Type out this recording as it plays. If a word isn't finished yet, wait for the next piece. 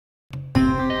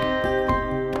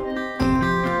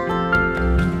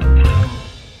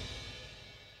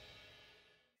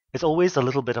it's always a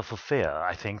little bit of a fear,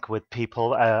 I think, with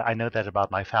people. I know that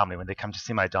about my family when they come to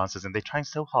see my dances, and they're trying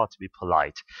so hard to be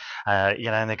polite,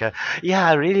 and they go, "Yeah,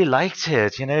 I really liked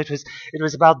it. It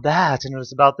was about that, and it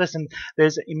was about this." And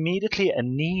there's immediately a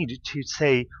need to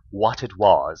say what it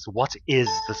was. What is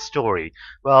the story?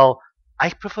 Well, I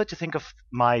prefer to think of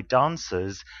my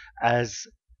dances as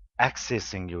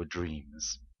accessing your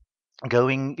dreams.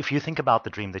 If you think about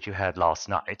the dream that you had last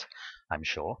night, I'm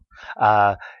sure,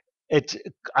 uh, it,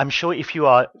 I'm sure if you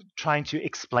are trying to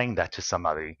explain that to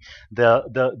somebody, the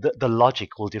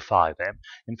logic will defy them.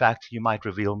 In fact, you might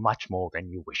reveal much more than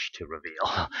you wish to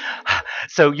reveal.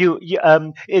 So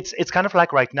it's kind of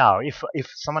like right now. If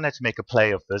someone had to make a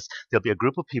play of this, there'll be a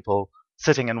group of people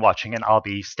sitting and watching, and I'll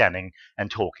be standing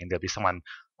and talking. There'll be someone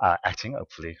acting,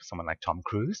 hopefully someone like Tom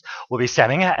Cruise, will be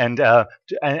standing and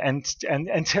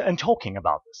talking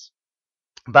about this.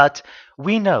 But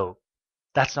we know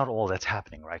that's not all that's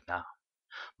happening right now.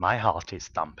 My heart is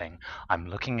thumping. I'm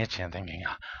looking at you and thinking,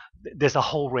 there's a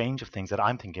whole range of things that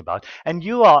I'm thinking about. And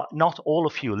you are not all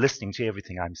of you listening to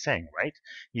everything I'm saying, right?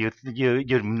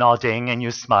 You're nodding and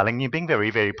you're smiling. You're being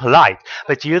very, very polite.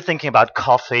 But you're thinking about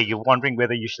coffee. You're wondering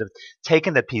whether you should have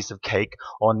taken that piece of cake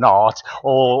or not.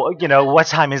 Or, what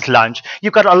time is lunch?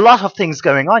 You've got a lot of things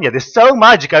going on here. There's so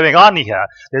much going on here.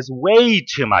 There's way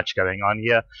too much going on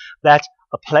here that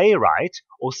a playwright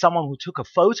or someone who took a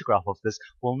photograph of this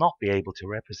will not be able to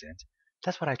represent.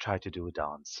 That's what I try to do with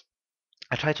dance.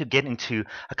 I try to get into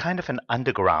a kind of an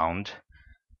underground.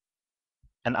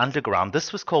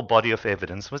 This was called Body of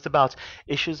Evidence, was about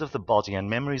issues of the body and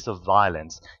memories of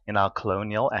violence in our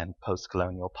colonial and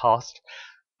post-colonial past,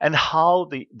 and how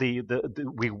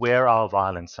we wear our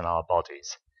violence in our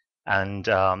bodies. And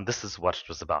this is what it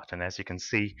was about. And as you can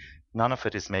see, none of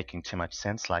it is making too much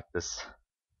sense like this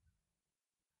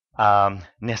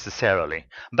necessarily.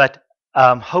 But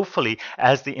hopefully,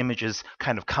 as the images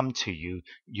kind of come to you,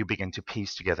 you begin to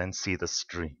piece together and see the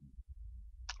stream.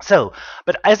 So,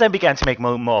 but as I began to make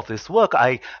more of this work,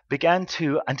 I began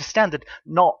to understand that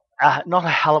not a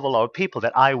hell of a lot of people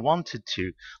that I wanted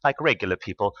to, like regular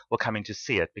people, were coming to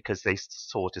see it because they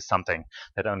saw it as something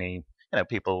that only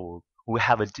people who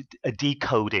have a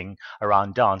decoding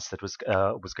around dance that was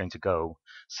going to go.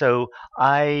 So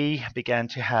I began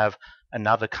to have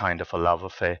another kind of a love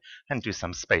affair and do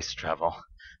some space travel.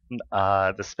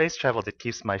 The space travel that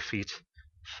keeps my feet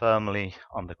firmly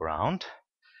on the ground,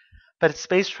 but it's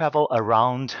space travel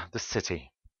around the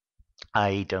city.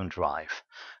 I don't drive.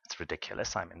 It's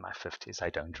ridiculous. I'm in my 50s. I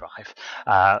don't drive.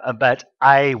 But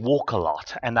I walk a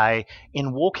lot. And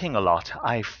in walking a lot,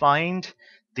 I find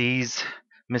these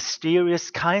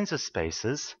mysterious kinds of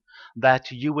spaces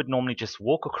that you would normally just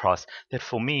walk across that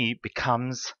for me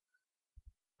becomes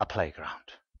a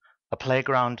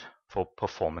playground for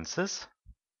performances,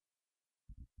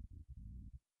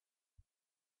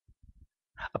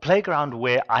 a playground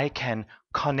where I can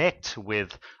connect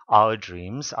with our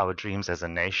dreams as a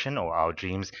nation, or our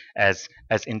dreams as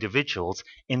individuals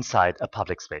inside a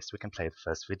public space. We can play the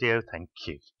first video. Thank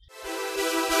you.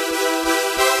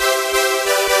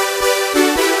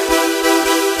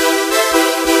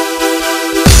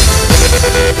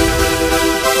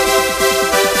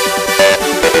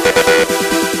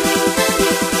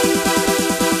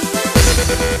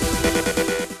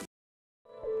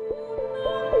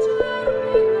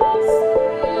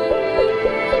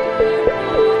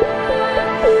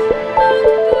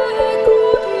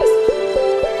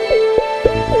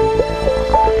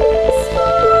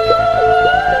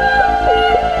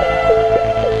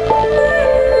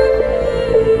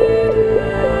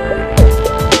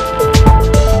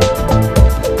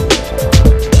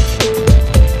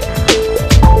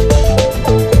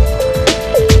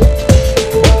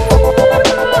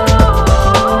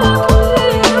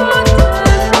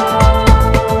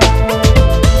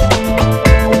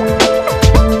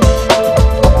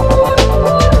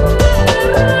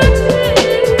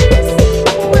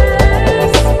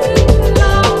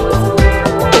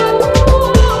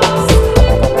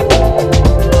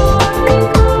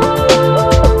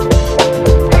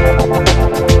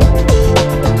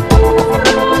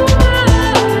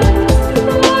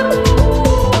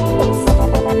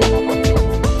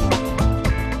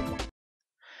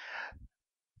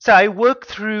 So I work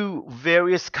through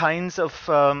various kinds of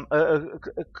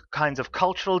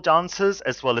cultural dances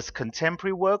as well as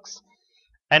contemporary works,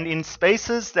 and in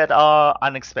spaces that are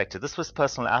unexpected. This was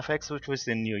Personal Affects, which was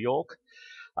in New York,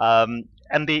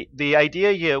 And the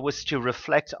idea here was to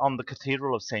reflect on the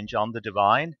Cathedral of St. John the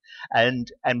Divine and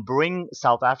bring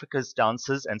South Africa's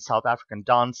dancers and South African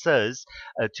dancers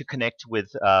to connect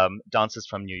with dancers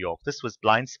from New York. This was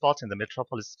Blind Spot in the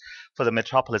Metropolis for the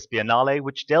Metropolis Biennale,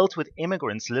 which dealt with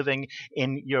immigrants living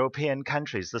in European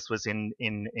countries. This was in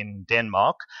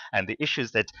Denmark, and the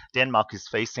issues that Denmark is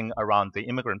facing around the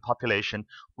immigrant population,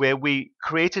 where we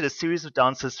created a series of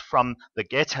dancers from the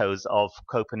ghettos of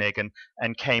Copenhagen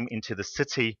and came into the city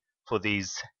for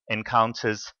these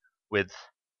encounters with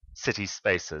city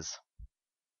spaces.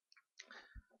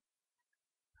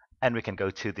 And we can go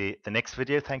to the next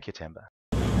video. Thank you, Timber.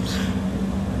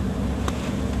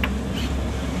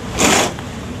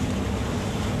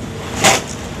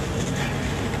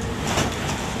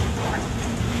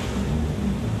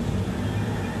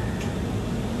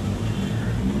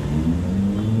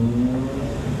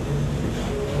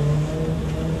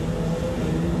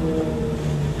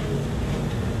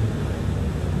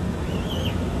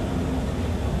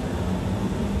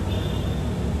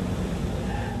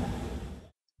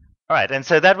 All right, and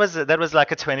so that was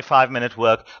like a 25-minute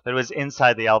work that was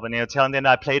inside the Albany Hotel, and then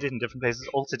I played it in different places.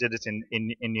 Also did it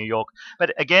in New York.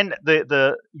 But again,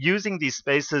 the using these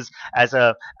spaces as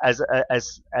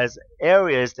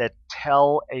areas that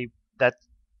tell that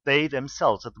they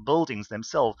themselves, that the buildings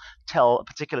themselves tell a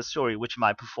particular story, which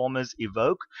my performers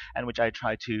evoke, and which I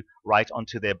try to write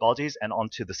onto their bodies and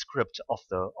onto the script of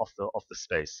the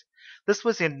space. This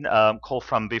was in Call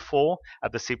From Before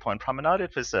at the Sea Point Promenade.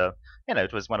 It was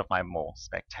it was one of my more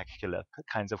spectacular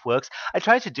kinds of works. I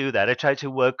try to do that. I try to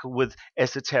work with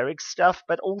esoteric stuff,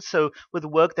 but also with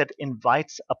work that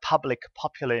invites a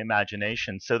popular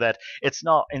imagination, so that it's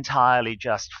not entirely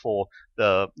just for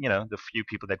the few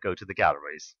people that go to the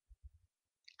galleries.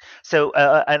 So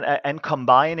and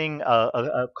combining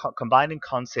combining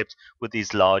concept with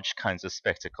these large kinds of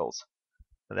spectacles.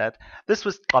 That this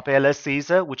was Capella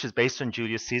Caesar, which is based on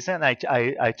Julius Caesar, and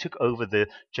I took over the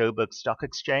Joburg Stock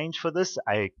Exchange for this.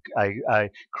 I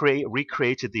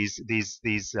recreated these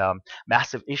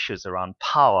massive issues around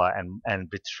power and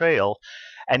betrayal,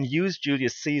 and used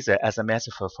Julius Caesar as a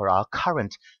metaphor for our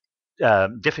current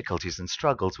difficulties and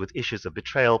struggles with issues of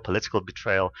betrayal, political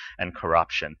betrayal, and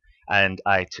corruption. And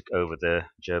I took over the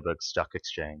Joburg Stock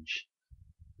Exchange.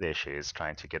 There she is,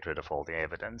 trying to get rid of all the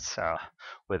evidence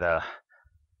with a.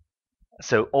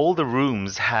 So all the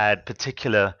rooms had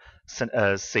particular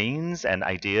scenes and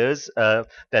ideas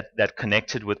that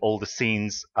connected with all the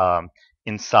scenes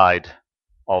inside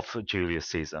of Julius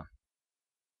Caesar.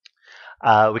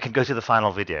 We can go to the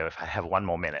final video if I have one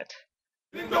more minute.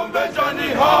 She's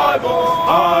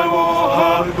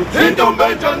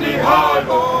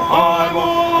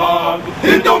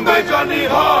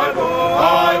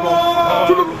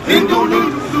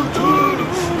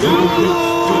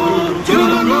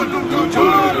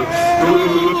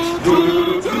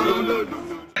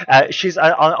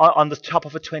on the top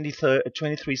of a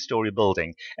 23-story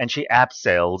building, and she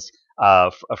abseils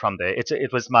from there.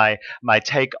 It was my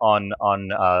take on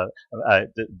the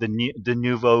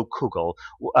Nouveau Kugel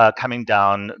coming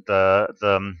down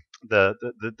the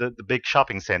big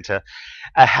shopping center,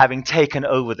 having taken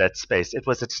over that space. It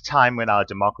was at a time when our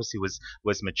democracy was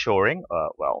maturing,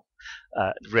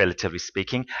 relatively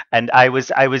speaking, and I was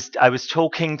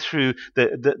talking through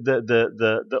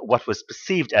the what was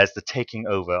perceived as the taking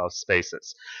over of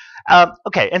spaces.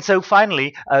 Okay, and so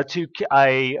finally, I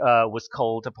was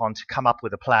called upon to come up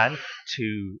with a plan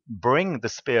to bring the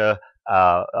Spear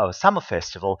summer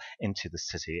festival into the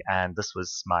city, and this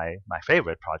was my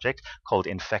favorite project, called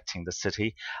Infecting the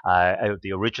City.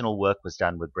 The original work was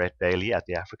done with Brett Bailey at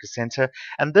the Africa Center,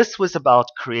 and this was about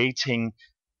creating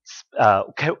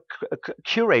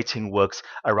curating works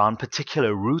around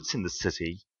particular routes in the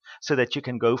city, so that you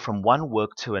can go from one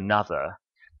work to another,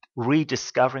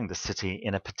 rediscovering the city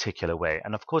in a particular way.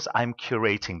 And of course, I'm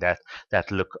curating that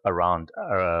look around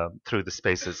through the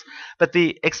spaces. But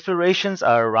the explorations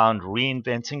are around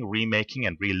reinventing, remaking,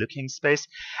 and relooking space.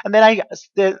 And then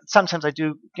sometimes I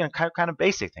do kind of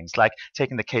basic things, like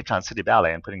taking the Cape Town City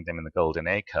Ballet and putting them in the Golden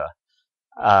Acre,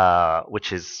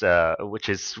 which is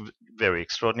very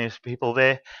extraordinary people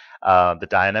there. The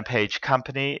Diana Page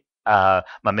Company,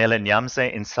 Mamela Nyamze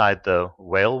inside the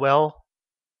whale well.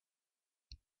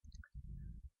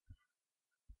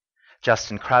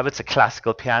 Justin Kravitz, a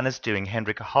classical pianist, doing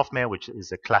Hendrika Hofmeyr, which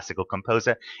is a classical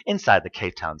composer, inside the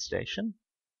Cape Town station.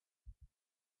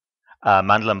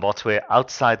 Mandla Mbotwe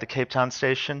outside the Cape Town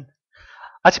station.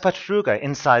 Atipatruga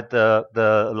inside the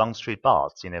Long Street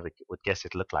Baths. You never would guess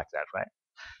it looked like that, right?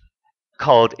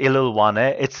 called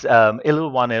Ilulwane. It's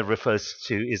Ilulwane refers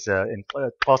to is in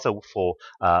Xhosa for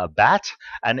bat,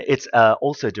 and it's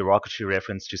also a derogatory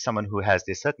reference to someone who has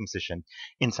their circumcision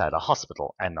inside a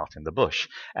hospital and not in the bush.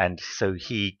 And so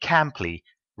he camply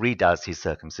redoes his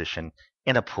circumcision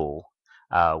in a pool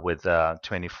with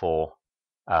 24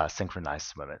 synchronized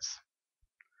swimmers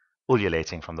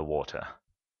ululating from the water.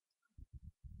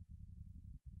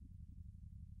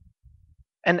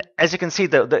 And as you can see,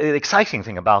 the exciting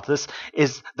thing about this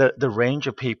is the range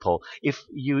of people. If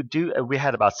you do, we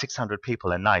had about 600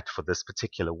 people a night for this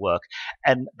particular work.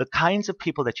 And the kinds of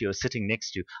people that you're sitting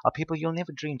next to are people you'll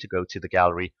never dream to go to the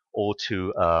gallery or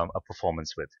to a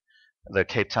performance with. The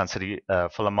Cape Town City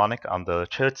Philharmonic on the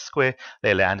Church Square,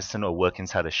 Leila Anderson will work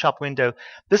inside a shop window.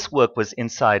 This work was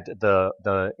inside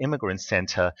the Immigrant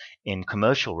Center in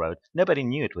Commercial Road. Nobody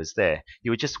knew it was there. You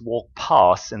would just walk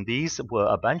past, and these were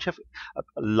a bunch of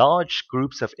large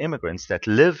groups of immigrants that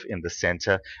live in the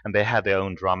center, and they had their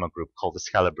own drama group called the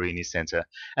Scalabrini Center,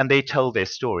 and they told their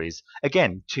stories,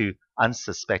 again, to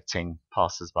unsuspecting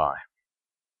passers-by.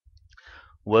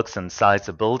 Works on sides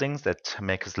of buildings that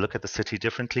make us look at the city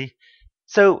differently.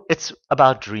 So it's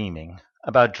about dreaming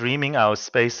our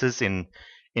spaces in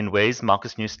ways.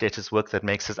 Marcus Newstetter's work that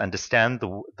makes us understand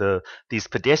these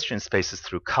pedestrian spaces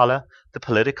through color. The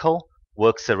political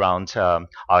works around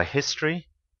our history,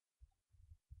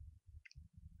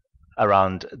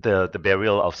 around the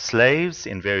burial of slaves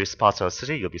in various parts of our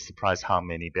city. You'll be surprised how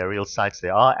many burial sites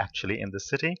there are actually in the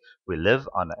city. We live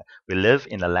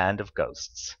in a land of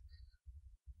ghosts.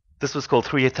 This was called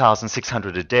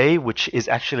 3,600 a day, which is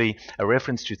actually a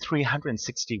reference to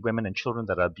 360 women and children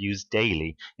that are abused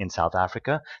daily in South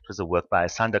Africa. It was a work by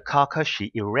Asanda Kaka.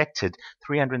 She erected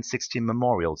 360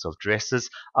 memorials of dresses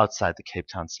outside the Cape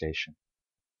Town station.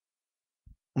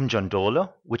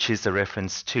 Umjondolo, which is a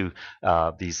reference to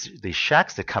these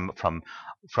shacks that come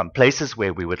from places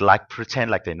where we would like pretend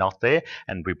like they're not there,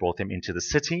 and we brought them into the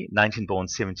city. 19-born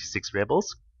 76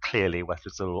 rebels. Clearly what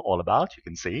it's all about, you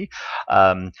can see.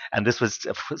 And this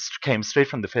came straight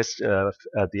from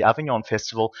the Avignon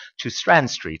Festival to Strand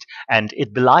Street. And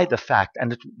it belied the fact,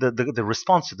 and the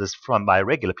response to this by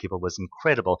regular people was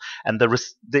incredible. And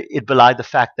it belied the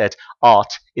fact that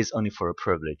art is only for a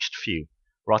privileged few.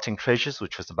 Rotting Treasures,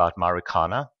 which was about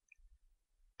Marikana.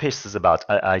 Pieces about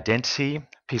identity.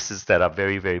 Pieces that are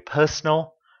very, very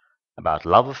personal, about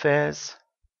love affairs.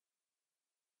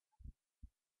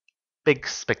 Big,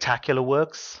 spectacular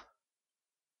works,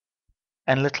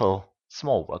 and little,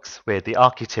 small works where the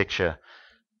architecture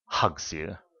hugs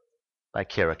you, by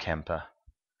Kira Kemper.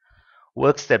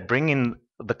 Works that bring in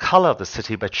the color of the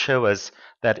city but show us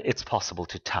that it's possible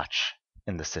to touch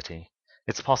in the city.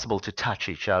 It's possible to touch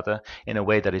each other in a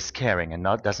way that is caring and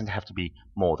doesn't have to be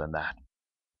more than that.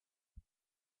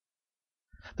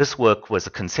 This work was a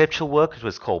conceptual work. It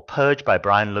was called Purge by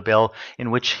Brian LaBelle,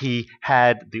 in which he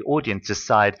had the audience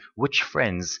decide which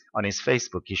friends on his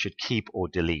Facebook he should keep or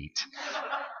delete.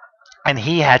 And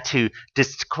he had to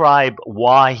describe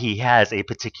why he has a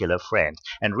particular friend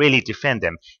and really defend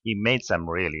them. He made some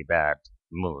really bad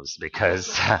moves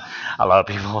because a lot of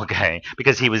people were going,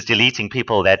 because he was deleting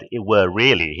people that were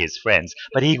really his friends,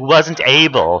 but he wasn't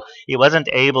able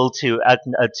to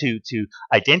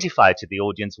identify to the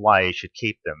audience why he should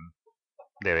keep them.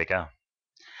 There we go.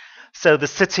 So the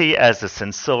city as a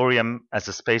sensorium, as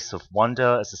a space of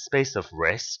wonder, as a space of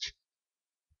rest,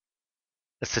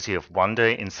 a city of wonder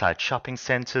inside shopping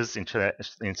centers,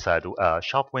 inside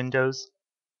shop windows,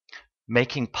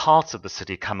 making parts of the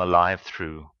city come alive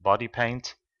through body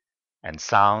paint and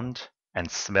sound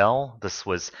and smell. This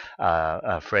was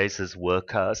Fraser's work,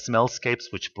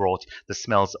 Smellscapes, which brought the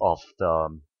smells of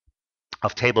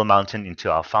Table Mountain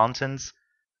into our fountains,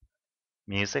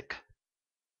 music,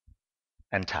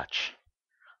 and touch.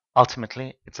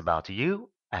 Ultimately, it's about you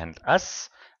and us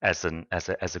as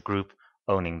a group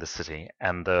owning the city,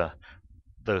 and the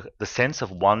sense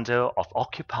of wonder of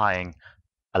occupying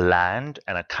a land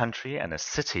and a country and a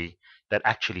city that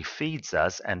actually feeds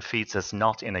us, and feeds us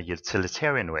not in a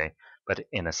utilitarian way, but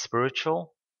in a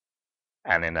spiritual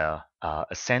and in a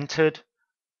centered,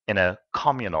 in a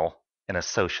communal, in a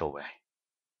social way.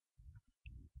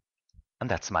 And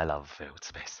that's my love of Fairwood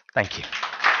Space. Thank you.